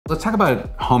Let's talk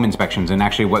about home inspections and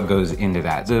actually what goes into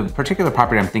that. The particular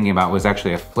property I'm thinking about was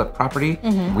actually a flip property.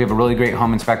 We have a really great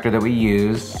home inspector that we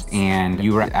use, and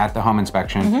you were at the home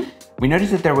inspection. We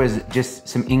noticed that there was just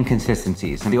some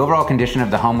inconsistencies. And the overall condition of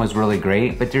the home was really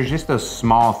great, but there's just those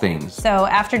small things. So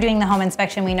after doing the home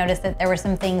inspection, we noticed that there were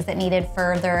some things that needed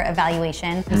further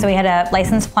evaluation. So we had a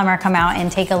licensed plumber come out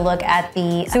and take a look at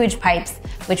the sewage pipes,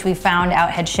 which we found out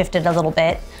had shifted a little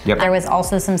bit. There was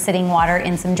also some sitting water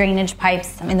in some drainage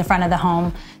pipes in the front of the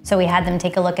home. So we had them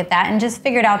take a look at that and just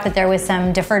figured out that there was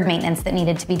some deferred maintenance that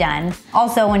needed to be done.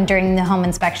 Also, when during the home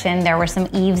inspection, there were some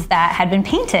eaves that had been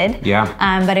painted,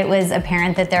 but it was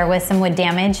apparent that there was some wood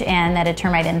damage and that a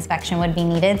termite inspection would be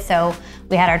needed. So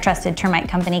we had our trusted termite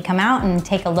company come out and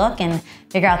take a look and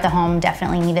figure out the home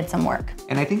definitely needed some work.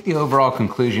 And I think the overall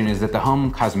conclusion is that the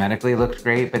home cosmetically looked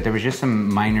great, but there was just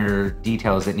some minor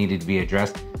details that needed to be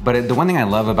addressed. But the one thing I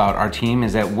love about our team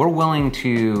is that we're willing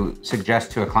to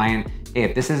suggest to a client, hey,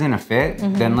 if this isn't a fit,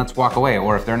 then let's walk away.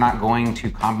 Or if they're not going to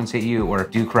compensate you or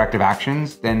do corrective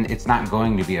actions, then it's not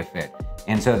going to be a fit.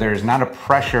 And so there's not a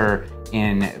pressure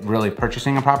in really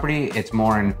purchasing a property. It's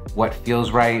more in what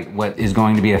feels right, what is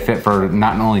going to be a fit for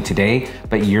not only today,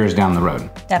 but years down the road.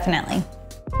 Definitely.